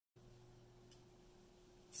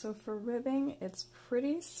So for ribbing, it's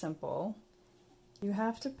pretty simple. You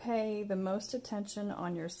have to pay the most attention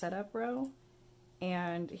on your setup row,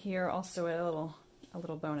 and here also a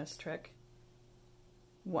little bonus trick.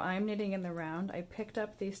 While I'm knitting in the round, I picked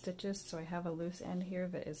up these stitches, so I have a loose end here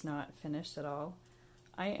that is not finished at all.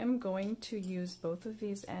 I am going to use both of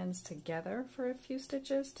these ends together for a few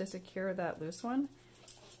stitches to secure that loose one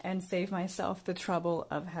and save myself the trouble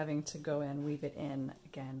of having to go and weave it in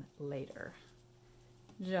again later.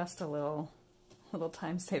 Just a little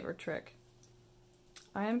time saver trick.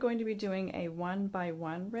 I am going to be doing a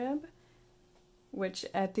 1x1 rib, which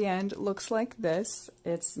at the end looks like this.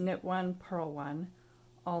 It's knit 1, purl 1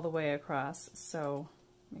 all the way across, so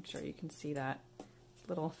make sure you can see that. It's a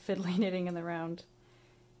little fiddly knitting in the round.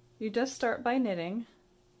 You just start by knitting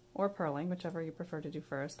or purling, whichever you prefer to do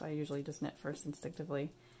first. I usually just knit first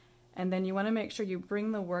instinctively. And then you want to make sure you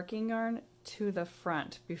bring the working yarn to the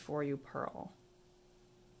front before you purl.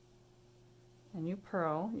 And you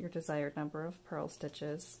purl your desired number of purl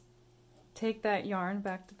stitches. Take that yarn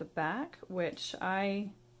back to the back, which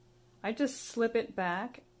I just slip it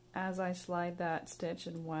back as I slide that stitch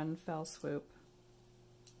in one fell swoop.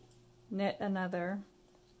 Knit another,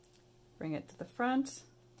 bring it to the front,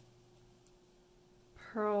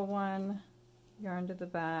 purl one, yarn to the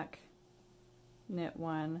back, knit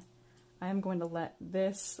one. I am going to let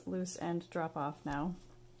this loose end drop off now,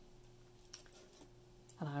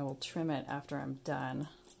 and I will trim it after I'm done.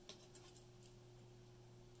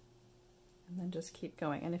 And then just keep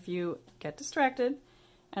going. And if you get distracted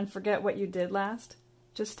and forget what you did last,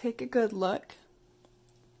 just take a good look.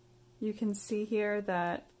 You can see here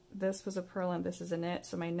that this was a purl and this is a knit,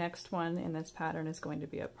 so my next one in this pattern is going to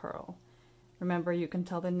be a purl. Remember, you can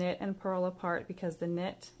tell the knit and purl apart because the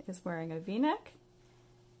knit is wearing a V-neck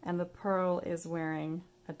and the purl is wearing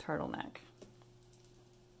a turtleneck.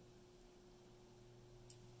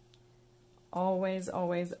 Always,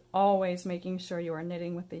 always, always making sure you are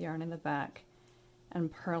knitting with the yarn in the back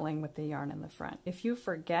and purling with the yarn in the front. If you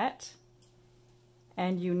forget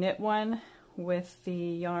and you knit one with the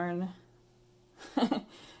yarn,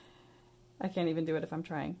 I can't even do it if I'm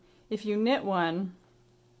trying. If you knit one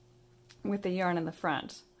with the yarn in the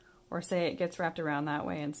front, or say it gets wrapped around that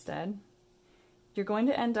way instead, you're going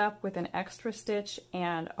to end up with an extra stitch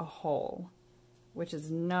and a hole, which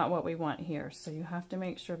is not what we want here. So you have to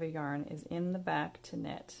make sure the yarn is in the back to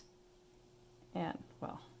knit. And,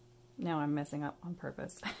 well, now I'm messing up on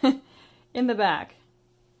purpose. In the back.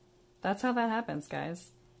 That's how that happens, guys.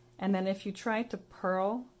 And then if you try to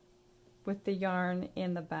purl with the yarn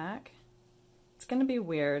in the back, it's going to be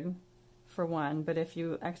weird for one, but if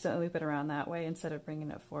you accidentally loop it around that way instead of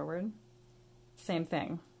bringing it forward, same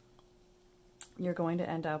thing. You're going to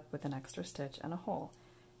end up with an extra stitch and a hole.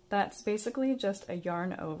 That's basically just a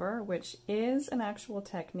yarn over, which is an actual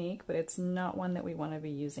technique, but it's not one that we want to be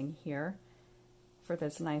using here for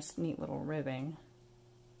this nice, neat little ribbing.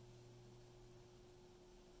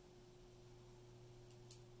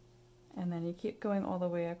 And then you keep going all the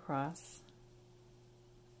way across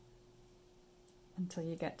until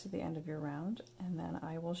you get to the end of your round, and then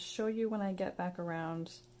I will show you when I get back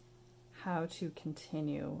around how to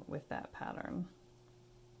continue with that pattern.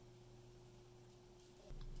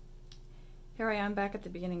 Here I am back at the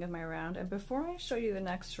beginning of my round, and before I show you the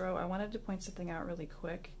next row, I wanted to point something out really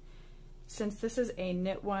quick. Since this is a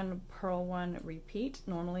knit one, purl one repeat,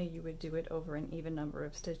 normally you would do it over an even number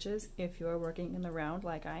of stitches if you are working in the round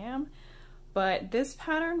like I am. But this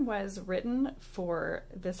pattern was written for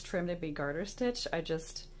this trim to be garter stitch. I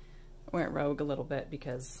just went rogue a little bit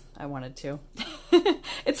because I wanted to.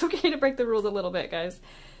 It's okay to break the rules a little bit, guys.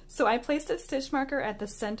 So I placed a stitch marker at the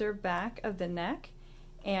center back of the neck,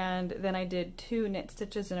 and then I did 2 knit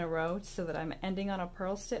stitches in a row so that I'm ending on a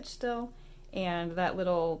purl stitch still, and that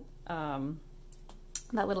little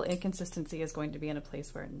inconsistency is going to be in a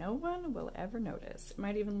place where no one will ever notice. It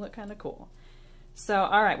might even look kind of cool. So,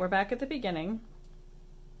 all right, we're back at the beginning.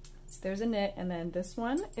 So there's a knit, and then this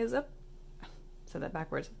one is a, said that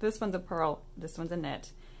backwards. This one's a purl, this one's a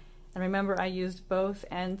knit. And remember, I used both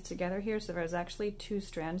ends together here, so there's actually 2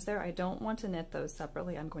 strands there. I don't want to knit those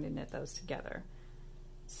separately. I'm going to knit those together.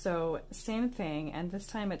 So same thing, and this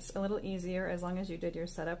time it's a little easier as long as you did your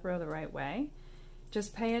setup row the right way.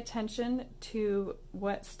 Just pay attention to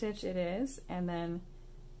what stitch it is, and then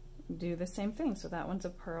do the same thing. So that one's a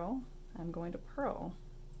purl. I'm going to purl.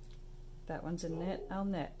 That one's a knit, I'll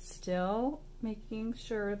knit. Still making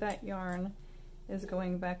sure that yarn is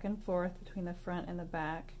going back and forth between the front and the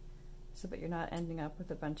back so that you're not ending up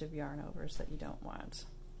with a bunch of yarn overs that you don't want.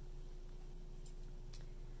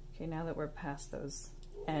 Okay, now that we're past those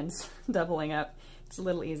ends doubling up, it's a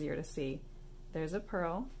little easier to see. there's a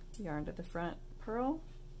purl, yarn to the front, purl,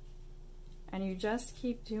 and you just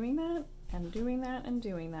keep doing that and doing that and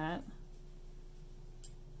doing that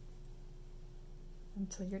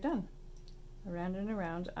until you're done. Around and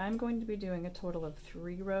around. I'm going to be doing a total of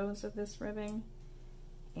 3 rows of this ribbing,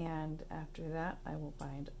 and after that I will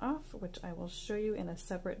bind off, which I will show you in a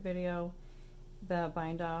separate video, the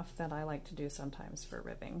bind off that I like to do sometimes for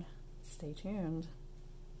ribbing. Stay tuned.